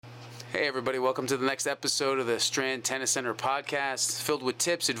Hey everybody, welcome to the next episode of the Strand Tennis Center podcast, filled with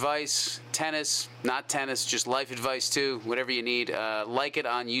tips, advice, tennis, not tennis, just life advice too, whatever you need. Like it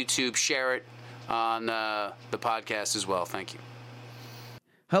on YouTube, share it on the podcast as well. Thank you.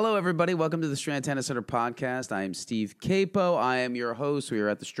 Hello everybody, welcome to the Strand Tennis Center podcast. I am Steve Capo. I am your host. We are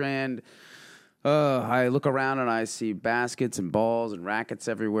at the Strand. I look around and I see baskets and balls and rackets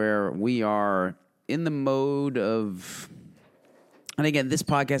everywhere. We are in the mode of... And again, this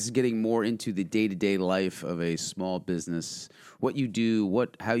podcast is getting more into the day-to-day life of a small business, what you do,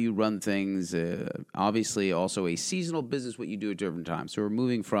 how you run things, obviously also a seasonal business, what you do at different times. So we're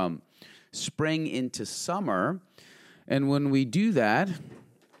moving from spring into summer, and when we do that,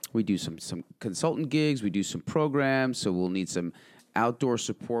 we do some consultant gigs, we do some programs, so we'll need some outdoor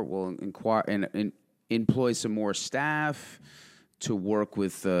support. We'll inquire and employ some more staff to work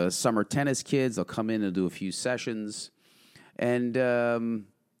with summer tennis kids. They'll come in and do a few sessions. And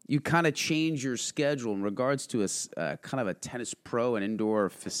you kind of change your schedule in regards to a kind of a tennis pro, an indoor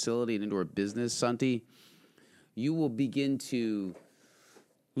facility, an indoor business, Santi. You will begin to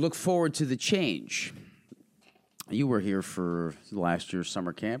look forward to the change. You were here for last year's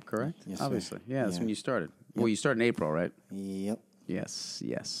summer camp, correct? Yes, obviously. sir. Yeah, that's when you started. Yep. Well, you started in April, right? Yep. Yes.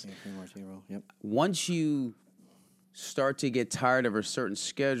 Yeah, pretty much April. Yep. Once you start to get tired of a certain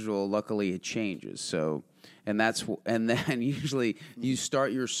schedule, luckily it changes. So... And then usually you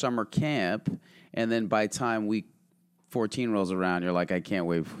start your summer camp, and then by the time week 14 rolls around, you're like, I can't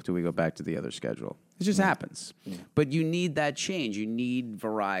wait till we go back to the other schedule. It just happens. Yeah. But you need that change. You need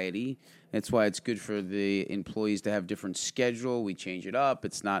variety. That's why it's good for the employees to have different schedule. We change it up.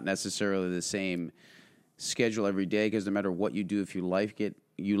 It's not necessarily the same schedule every day, because no matter what you do, if you like it,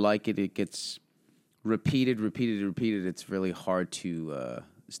 it gets repeated. It's really hard to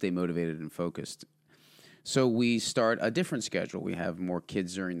stay motivated and focused. So we start a different schedule. We have more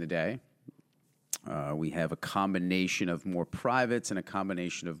kids during the day. We have a combination of more privates and a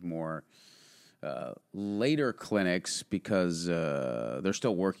combination of more later clinics, because they're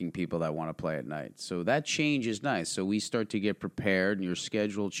still working people that want to play at night. So that change is nice. So we start to get prepared, and your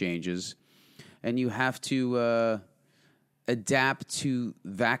schedule changes, and you have to adapt to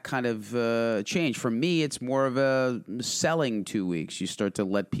that kind of change. For me, it's more of a selling 2 weeks. You start to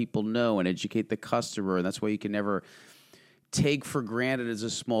let people know and educate the customer, and that's why you can never take for granted as a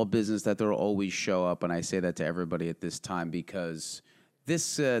small business that they'll always show up. And I say that to everybody at this time, because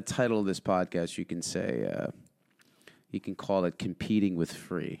this title of this podcast, you can say, you can call it Competing with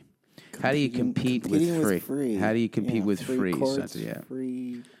Free. How do you compete with free? How do you compete with free? Courts, yeah.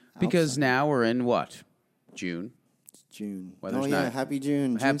 Free because now we're in what? June. Weather's nice. Happy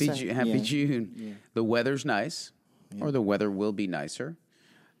June. Happy June. Yeah. The weather's nice, or the weather will be nicer.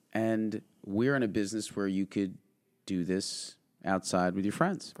 And we're in a business where you could do this outside with your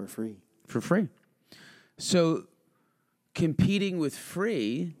friends. For free. So competing with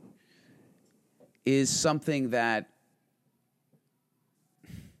free is something that,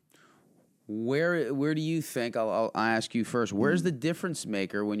 where do you think, I'll ask you first, where's the difference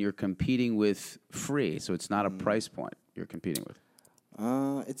maker when you're competing with free? So it's not a price point you're competing with.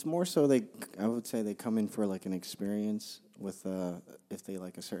 It's more so I would say they come in for like an experience with, if they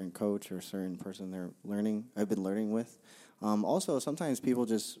like a certain coach or a certain person I've been learning with. Also, sometimes people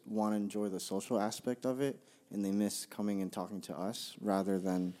just want to enjoy the social aspect of it, and they miss coming and talking to us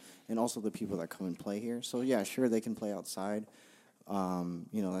and also the people that come and play here. So yeah, sure, they can play outside.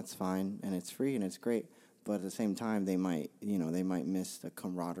 That's fine, and it's free and it's great. But at the same time, they might miss the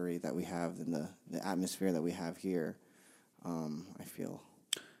camaraderie that we have and the atmosphere that we have here. I feel.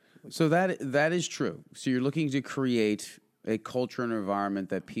 So that is true. So you're looking to create a culture and environment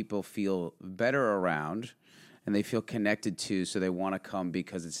that people feel better around, and they feel connected to. So they want to come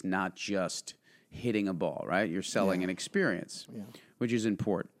because it's not just hitting a ball, right? You're selling an experience, which is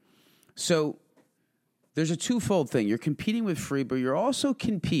important. So there's a twofold thing. You're competing with free, but you're also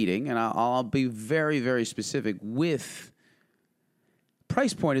competing, and I'll be very, very specific, with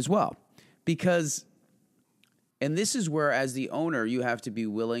price point as well. Because, and this is where, as the owner, you have to be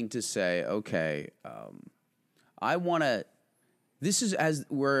willing to say, okay, I want to, this is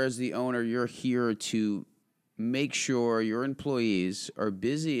where as the owner, you're here to make sure your employees are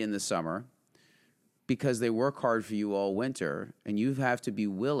busy in the summer because they work hard for you all winter, and you have to be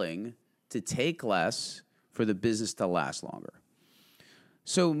willing to take less for the business to last longer.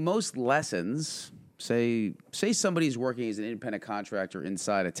 So most lessons, say somebody's working as an independent contractor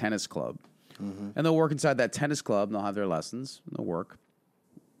inside a tennis club, and they'll work inside that tennis club, and they'll have their lessons, and they'll work.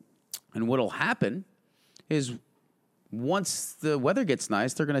 And what'll happen is once the weather gets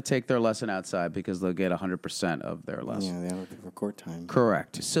nice, they're going to take their lesson outside because they'll get 100% of their lesson. Yeah, they have to pay for court time.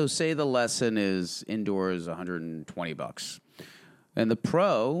 Correct. So say the lesson is indoors $120. And the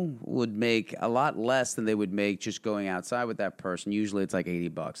pro would make a lot less than they would make just going outside with that person. Usually it's like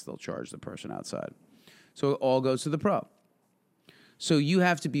 $80 they'll charge the person outside. So it all goes to the pro. So you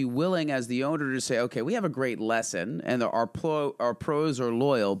have to be willing as the owner to say, okay, we have a great lesson and our pros are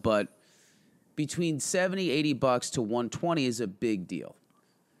loyal, but between $70, $80 to $120 is a big deal.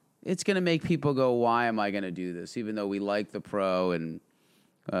 It's going to make people go, why am I going to do this? Even though we like the pro and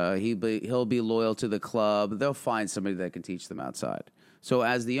he'll be loyal to the club. They'll find somebody that can teach them outside. So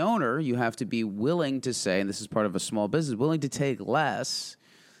as the owner, you have to be willing to say, and this is part of a small business, willing to take less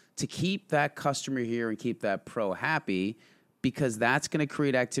to keep that customer here and keep that pro happy, because that's going to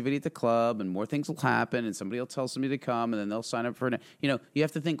create activity at the club and more things will happen and somebody will tell somebody to come and then they'll sign up for it. You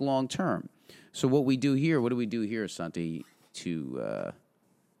have to think long term. So what do we do here, Santi, to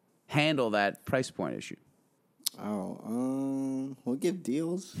handle that price point issue? We'll give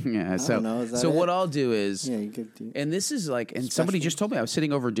deals. Yeah, I don't know. So what I'll do is, you give deals. And this is like, and somebody just told me, I was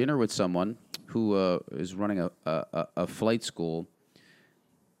sitting over dinner with someone who is running a flight school,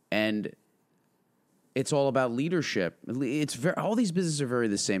 and it's all about leadership. It's all these businesses are very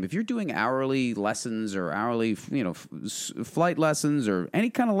the same. If you're doing hourly lessons or hourly, flight lessons or any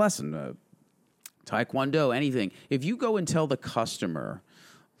kind of lesson, taekwondo, anything, if you go and tell the customer,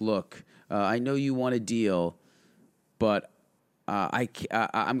 look, I know you want a deal, but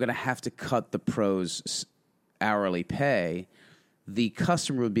I'm going to have to cut the pros' hourly pay. The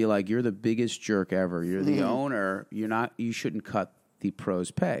customer would be like, "You're the biggest jerk ever. You're the owner. You shouldn't cut the pros'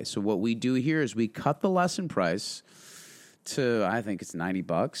 pay." So what we do here is we cut the lesson price to, I think it's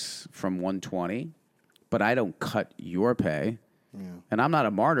 $90 from $120, but I don't cut your pay. Yeah. And I'm not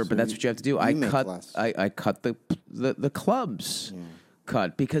a martyr, but that's what you have to do. I cut the club's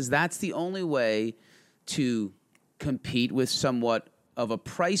cut, because that's the only way to compete with somewhat of a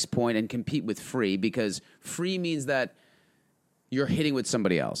price point and compete with free, because free means that you're hitting with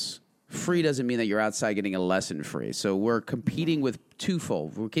somebody else. Free doesn't mean that you're outside getting a lesson free. So we're competing with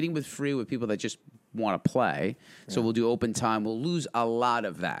twofold. We're competing with free with people that just want to play. Yeah. So we'll do open time. We'll lose a lot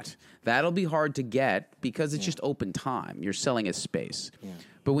of that. That'll be hard to get because it's just open time. You're selling a space. Yeah.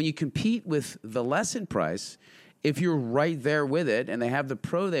 But when you compete with the lesson price, if you're right there with it and they have the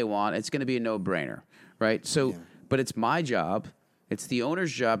pro they want, it's going to be a no-brainer, right? So, but it's my job, it's the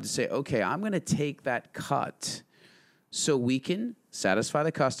owner's job to say, okay, I'm going to take that cut so we can satisfy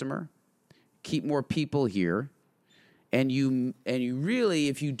the customer, keep more people here, and you really,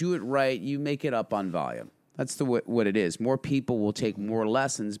 if you do it right, you make it up on volume. That's what it is. More people will take more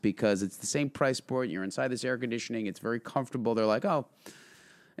lessons because it's the same price point. You're inside this air conditioning. It's very comfortable. They're like, oh,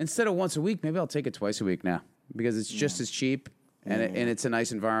 instead of once a week, maybe I'll take it twice a week now because it's just as cheap and it's a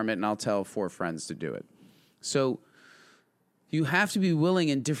nice environment, and I'll tell 4 friends to do it. So you have to be willing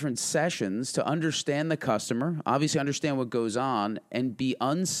in different sessions to understand the customer, obviously understand what goes on, and be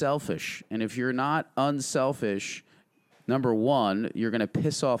unselfish. And if you're not unselfish, number one, you're going to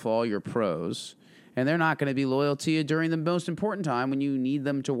piss off all your pros, and they're not going to be loyal to you during the most important time when you need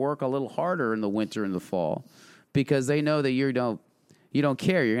them to work a little harder in the winter and the fall, because they know that you don't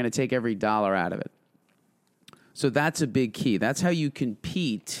care. You're going to take every dollar out of it. So that's a big key. That's how you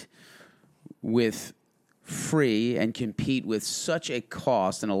compete with free and compete with such a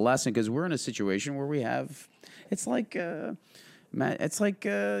cost and a lesson, because we're in a situation where we have, it's like going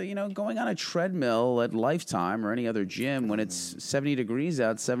on a treadmill at Lifetime or any other gym when it's 70 degrees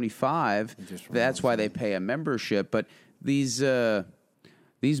out, 75. That's why they pay a membership. But these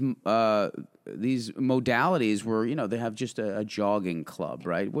modalities where, they have just a jogging club,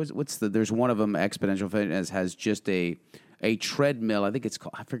 right? There's one of them, Exponential Fitness, has just a treadmill. I think it's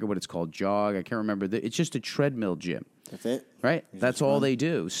called, I forget what it's called, jog. I can't remember. It's just a treadmill gym. That's it? Right? That's all they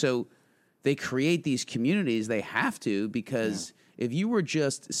do. So they create these communities. They have to, because if you were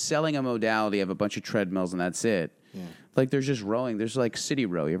just selling a modality of a bunch of treadmills and that's it, like there's just rowing. There's like City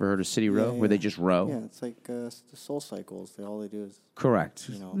Row. You ever heard of City Row where they just row? Yeah, it's like the Soul Cycles. All they do is... Correct.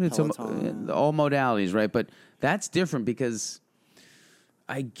 It's all modalities, right? But that's different because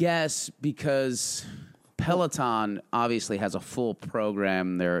Peloton obviously has a full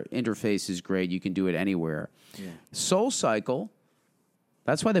program. Their interface is great. You can do it anywhere. Yeah. Soul Cycle,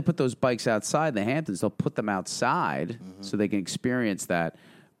 that's why they put those bikes outside the Hamptons. They'll put them outside so they can experience that.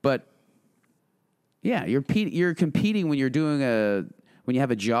 But yeah, you're competing when you're doing when you have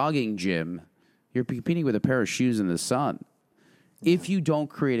a jogging gym. You're competing with a pair of shoes in the sun. If you don't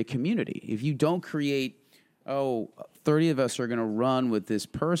create a community, if you don't create, 30 of us are going to run with this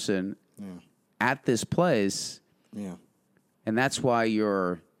person at this place, Yeah. And that's why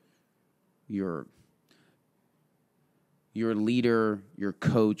your leader, your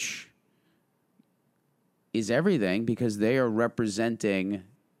coach is everything, because they are representing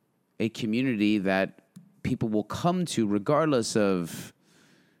a community that people will come to regardless of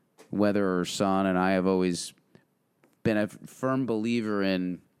whether or son. And I have always been a firm believer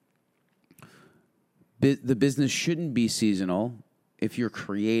in the business shouldn't be seasonal if you're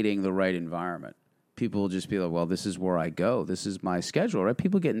creating the right environment. People will just be like, well, this is where I go. This is my schedule, right?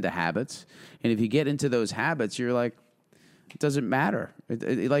 People get into habits. And if you get into those habits, you're like, it doesn't matter.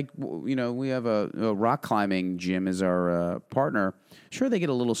 Like, you know, we have a rock climbing gym as our partner. Sure, they get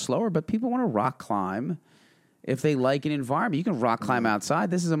a little slower, but people want to rock climb if they like an environment. You can rock climb outside.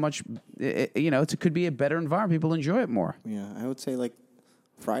 This is a much, you know, it could be a better environment. People enjoy it more. Yeah, I would say like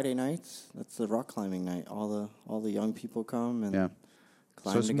Friday nights, that's the rock climbing night. All the young people come and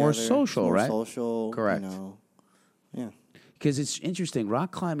climb so it's together. more social, more right? Social, correct. You know, yeah. Because it's interesting.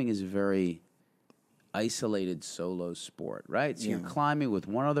 Rock climbing is a very isolated solo sport, right? So you're climbing with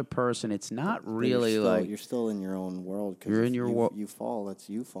one other person. It's not really you're still in your own world. You're in your world. You fall, that's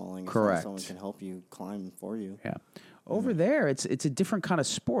you falling. Correct. It's not someone can help you climb for you. Yeah. Over there, it's a different kind of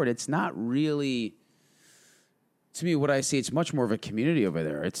sport. It's not really, to me, what I see, it's much more of a community over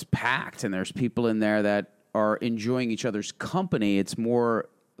there. It's packed, and there's people in there that are enjoying each other's company. It's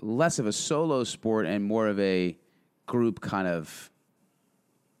less of a solo sport and more of a group kind of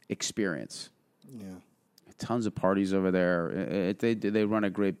experience. Yeah. Tons of parties over there. They run a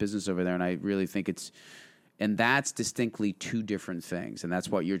great business over there, and I really think and that's distinctly two different things, and that's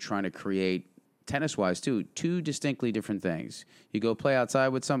what you're trying to create tennis-wise too. Two distinctly different things. You go play outside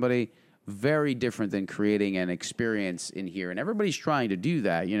with somebody, very different than creating an experience in here, and everybody's trying to do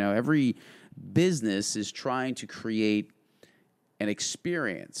that. You know, every business is trying to create an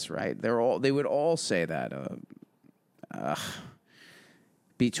experience, right? They would all say that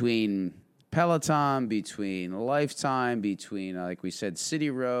between Peloton, between Lifetime, between, like we said, City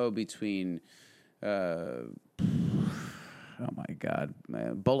Row, between, oh my God,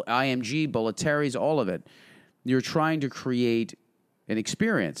 IMG, Bollettieri's, all of it. You're trying to create an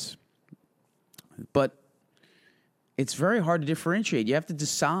experience. But it's very hard to differentiate. You have to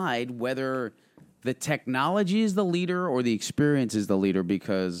decide whether the technology is the leader or the experience is the leader,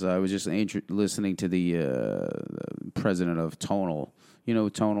 because I was just listening to the president of Tonal. You know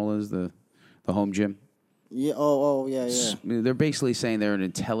what Tonal is, the home gym? Yeah. Oh, yeah. They're basically saying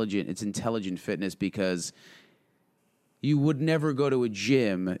it's intelligent fitness, because you would never go to a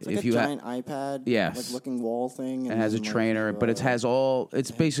gym it's like if a you giant iPad, yes, like looking wall thing. And it has a trainer, but it's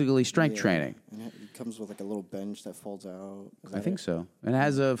basically strength training. And it comes with like a little bench that folds out. I think so. And it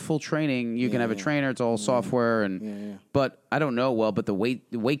has a full training. You can have a trainer. It's all software, and but I don't know well. But the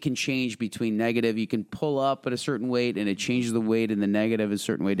weight can change between negative. You can pull up at a certain weight, and it changes the weight, and the negative is a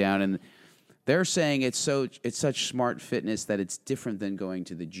certain way down. And they're saying it's such smart fitness that it's different than going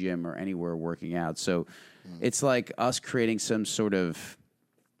to the gym or anywhere working out. So it's like us creating some sort of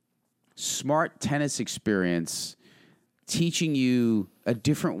smart tennis experience, teaching you a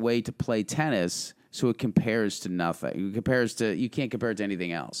different way to play tennis, so it compares to nothing. You can't compare it to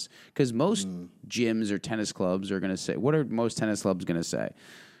anything else, because most gyms or tennis clubs are going to say, what are most tennis clubs going to say?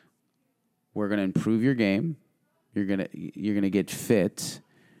 We're going to improve your game. You're going to get fit.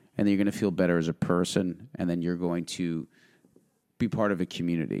 And then you're going to feel better as a person, and then you're going to be part of a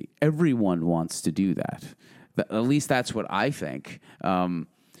community. Everyone wants to do that. At least that's what I think.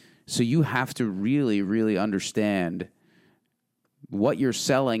 So you have to really, really understand what you're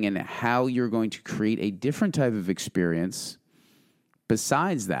selling and how you're going to create a different type of experience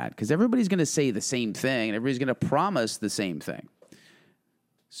besides that, because everybody's going to say the same thing, and everybody's going to promise the same thing.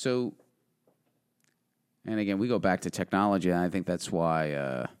 So, and again, we go back to technology, and I think that's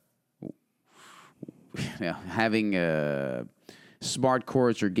why having smart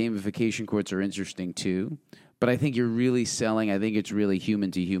courts or gamification courts are interesting too. But I think you're really selling. I think it's really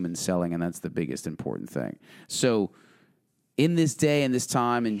human to human selling, and that's the biggest important thing. So in this day and this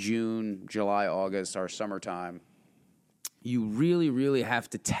time in June, July, August, our summertime, you really, really have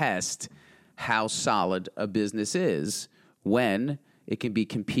to test how solid a business is when it can be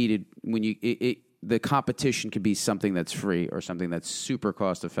competed, when the competition can be something that's free or something that's super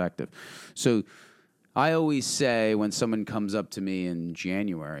cost effective. So I always say, when someone comes up to me in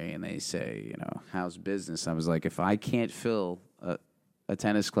January and they say, you know, how's business? I was like, if I can't fill a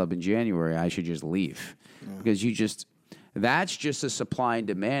tennis club in January, I should just leave. Because That's just a supply and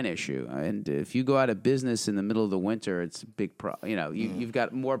demand issue. And if you go out of business in the middle of the winter, it's a big problem. You've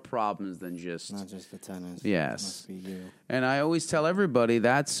got more problems than just... Not just the tennis. Yes. Must be you. And I always tell everybody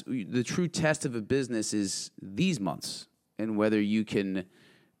that's the true test of a business is these months, and whether you can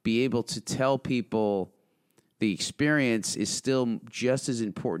be able to tell people the experience is still just as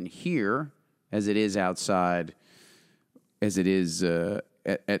important here as it is outside, as it is at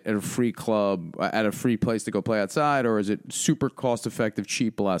a free club, at a free place to go play outside, or is it super cost-effective,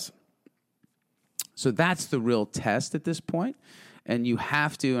 cheap, less? So that's the real test at this point. And you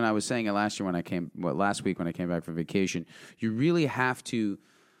have to, and I was saying it last week when I came back from vacation, you really have to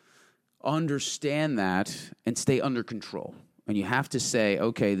understand that and stay under control. And you have to say,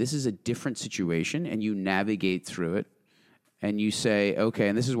 okay, this is a different situation, and you navigate through it. And you say, okay,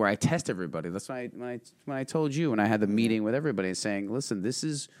 and this is where I test everybody. That's why when I told you when I had the meeting with everybody, saying, listen, this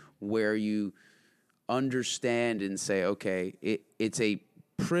is where you understand and say, okay, it's a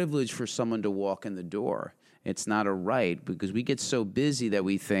privilege for someone to walk in the door. It's not a right, because we get so busy that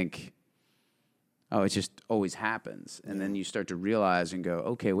we think, oh, it just always happens. And then you start to realize and go,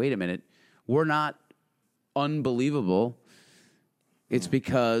 okay, wait a minute. We're not unbelievable. It's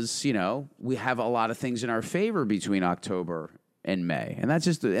because, we have a lot of things in our favor between October and May. And that's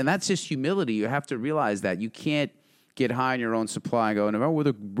just humility. You have to realize that you can't get high on your own supply and go, no,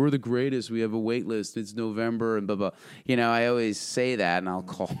 we're the greatest. We have a wait list. It's November and blah, blah. I always say that, and I'll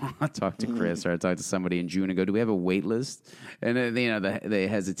talk to Chris or I'll talk to somebody in June and go, do we have a wait list? And then, the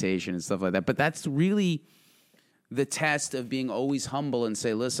hesitation and stuff like that. But that's really the test of being always humble and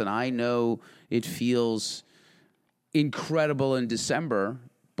say, listen, I know it feels incredible in December,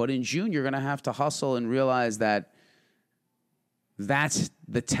 but in June you're going to have to hustle and realize that that's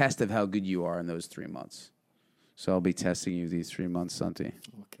the test of how good you are in those 3 months. So I'll be testing you these 3 months, Santi.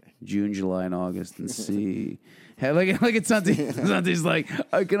 Okay. June, July, and August, and see. Hey, look at Santi. Santi's like,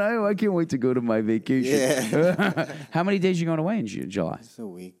 I can't wait to go to my vacation. Yeah. How many days are you going away in July? Just a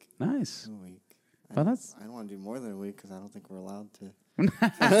week. Nice. A week. Well, I don't want to do more than a week because I don't think we're allowed to. You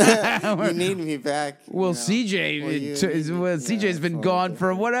need me back. Well, CJ's been gone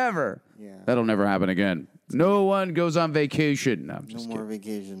for whatever. Yeah. That'll never happen again. No one goes on vacation. No, I'm just No more kidding.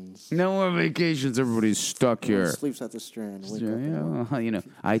 vacations. No more vacations. Everybody's stuck here. Sleeps at the Strand. Wake up Well,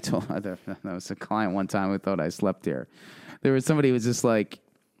 I told there was a client one time who thought I slept here. There was somebody who was just like,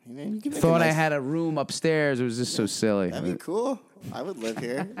 Hey, man, you can make thought a I nice- had a room upstairs. It was just so silly. That'd be cool. I would live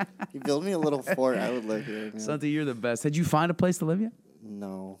here. You build me a little fort, I would live here. Man. Santi, you're the best. Did you find a place to live yet?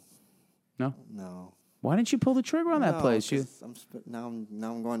 No. No? No. Why didn't you pull the trigger on that place? 'cause now I'm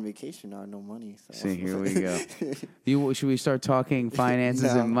going on vacation. Now I have no money. So. See, here we go. Should we start talking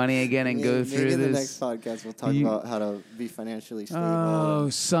finances No. and money again and go through maybe this? the next podcast we'll talk about how to be financially stable. Oh,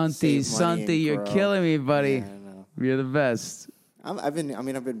 and Santi, save money and you're grow. killing me, buddy. Yeah, I know. You're the best. I've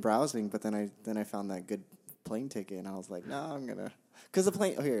been browsing, but then I found that good plane ticket, and I was like, no, I'm gonna, because the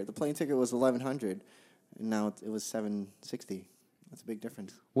plane ticket was $1,100, and now it was $760. That's a big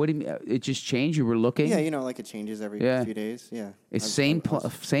difference. What do you mean? It just changed? You were looking? Yeah, like it changes every few days. Yeah, It's same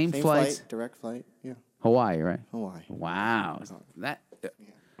flights, flights? direct flight. Yeah, Hawaii, right? Hawaii. Wow. That.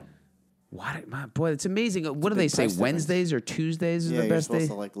 Boy, it's amazing. What do they say? price difference. Wednesdays or Tuesdays is Yeah, the you're best supposed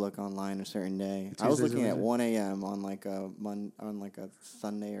day? to look online a certain day. I Tuesdays was or looking at Wednesdays? 1 a.m. on a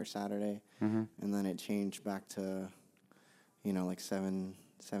Sunday or Saturday, and then it changed back to, like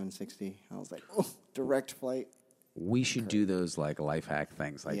 760. I was like, oh, direct flight. We should do those life hack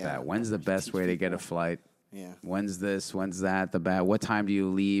things like Yeah. that. When's the best Teach way to get a people. flight? Yeah. When's this? When's that? What time do you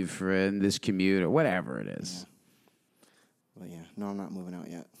leave for in this commute or whatever it is? But yeah, no, I'm not moving out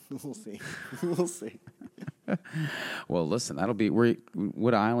yet. We'll see. We'll see. Well, listen, that'll be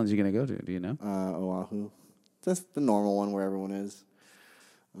what islands are you going to go to? Do you know? Oahu. That's the normal one where everyone is.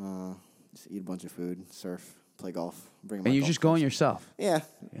 Just eat a bunch of food, surf, play golf, bring. And you're just going yourself. Yeah.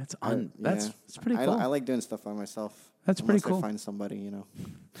 That's It's pretty cool. I like doing stuff by myself. That's pretty unless cool. I find somebody,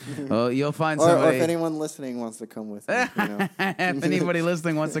 Oh, you'll find Or somebody. if anyone listening wants to come with me, If anybody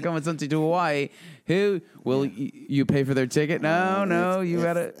listening wants to come with something to Hawaii, who will you pay for their ticket? No, you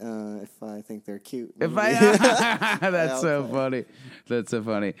gotta. If I think they're cute. If maybe. that's I'll so pay. funny. That's so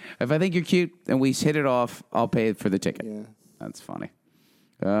funny. If I think you're cute and we hit it off, I'll pay for the ticket. Yeah. That's funny.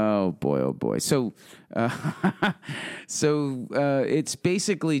 Oh boy. So, it's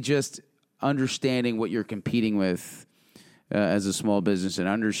basically just understanding what you're competing with as a small business and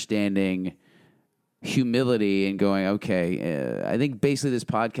understanding humility and going, okay, I think basically this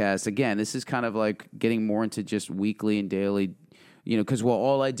podcast, again, this is kind of like getting more into just weekly and daily, because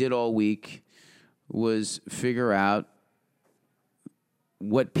all I did all week was figure out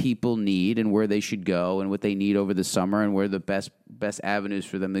what people need and where they should go and what they need over the summer and where the best avenues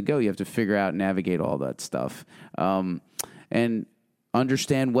for them to go. You have to figure out and navigate all that stuff, and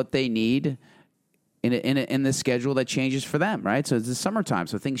understand what they need in the schedule that changes for them, right? So it's the summertime,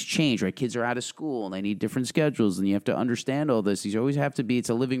 so things change, right? Kids are out of school and they need different schedules, and you have to understand all this. You always have to be, it's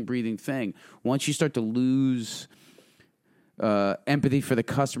a living, breathing thing. Once you start to lose empathy for the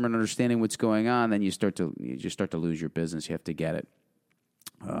customer and understanding what's going on, then you just start to lose your business. You have to get it.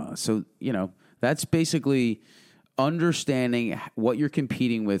 So, that's basically understanding what you're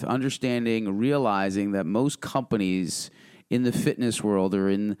competing with, realizing that most companies in the fitness world or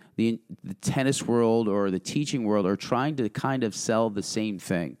in the tennis world or the teaching world are trying to kind of sell the same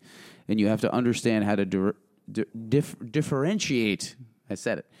thing. And you have to understand how to differentiate, I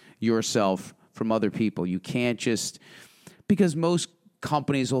said it, yourself from other people. You can't just, because most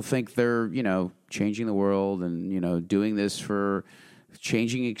companies will think they're, changing the world and, doing this for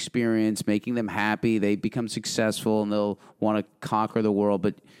changing experience, making them happy. They become successful and they'll want to conquer the world.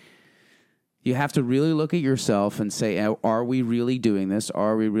 But you have to really look at yourself and say, are we really doing this?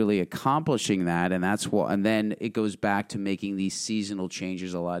 Are we really accomplishing that? And that's what, and then it goes back to making these seasonal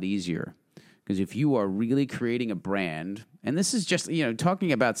changes a lot easier. Because if you are really creating a brand, and this is just,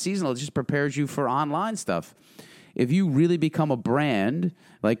 talking about seasonal, it just prepares you for online stuff. If you really become a brand,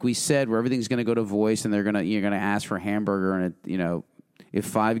 like we said, where everything's going to go to voice and you're going to ask for hamburger and if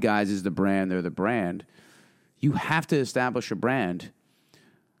Five Guys is the brand, they're the brand. You have to establish a brand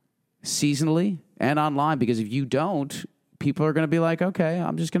seasonally and online, because if you don't, people are going to be like, okay,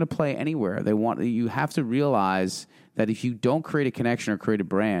 I'm just going to play anywhere. You have to realize that if you don't create a connection or create a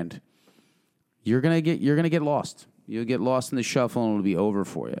brand, you're going to get lost. You'll get lost in the shuffle and it'll be over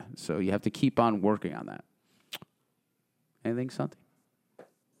for you. So you have to keep on working on that. Anything, Santi?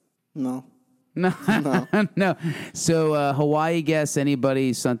 No. No. No. So Hawaii guests,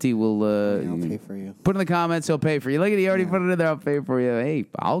 anybody, Santi will I'll pay for you. Put in the comments, he'll pay for you. Look at, he already put it in there, I'll pay for you. Hey,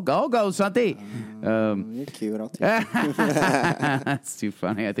 I'll go, Santi. You're cute, I'll take it. That's too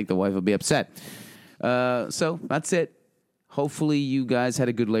funny. I think the wife will be upset. So that's it. Hopefully you guys had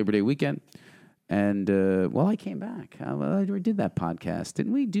a good Labor Day weekend. And, I came back. I did that podcast.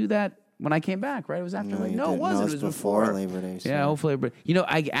 Didn't we do that when I came back, right? It was after. No, it wasn't. It was before Labor Day. So. Yeah, hopefully Labor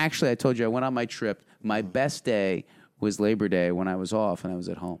Day. I told you, I went on my trip. My best day was Labor Day when I was off and I was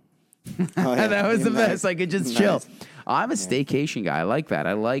at home. Oh, yeah. That was the best. I could just chill. I'm a staycation guy. I like that.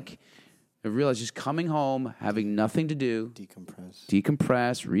 I realized just coming home, having nothing to do.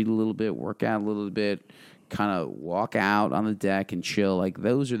 Decompress, read a little bit, work out a little bit, kind of walk out on the deck and chill. Like,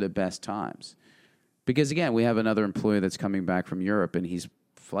 those are the best times. Because, again, we have another employee that's coming back from Europe, and his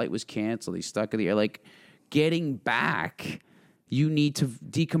flight was canceled. He's stuck in the air. Like, getting back, you need to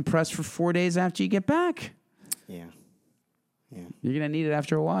decompress for 4 days after you get back. Yeah. You're going to need it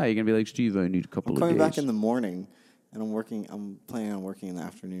after a while. You're going to be like, Steve, I need a couple of days. I'm coming back in the morning, and I'm planning on working in the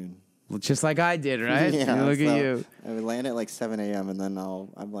afternoon. Well, just like I did, right? Yeah. Look at you. I would land at like 7 a.m., and then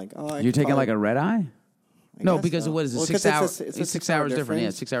I'm like, You're taking like a red eye? No, because so. What is it? Well, 6 hours? It's 6 hours different. Yeah,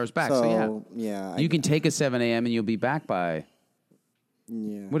 6 hours back. So yeah. You can take a 7 a.m. and you'll be back by.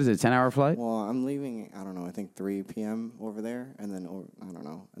 Yeah. What is it? 10-hour flight? Well, I'm leaving. I don't know. I think 3 p.m. over there, and then I don't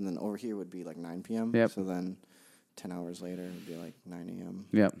know. And then over here would be like 9 p.m. Yep. So then 10 hours later would be like 9 a.m.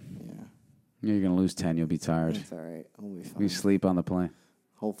 Yep. Yeah. You're gonna lose 10. You'll be tired. It's all right. We'll be fine. You sleep on the plane.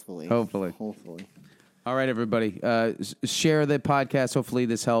 Hopefully. All right, everybody. Share the podcast. Hopefully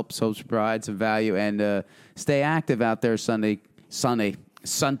this helps provide some value. And stay active out there Sunday.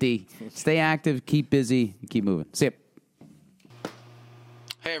 Stay active. Keep busy. Keep moving. See ya.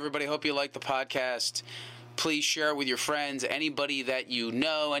 Hey, everybody. Hope you like the podcast. Please share it with your friends. Anybody that you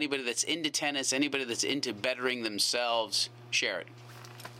know, anybody that's into tennis, anybody that's into bettering themselves, share it.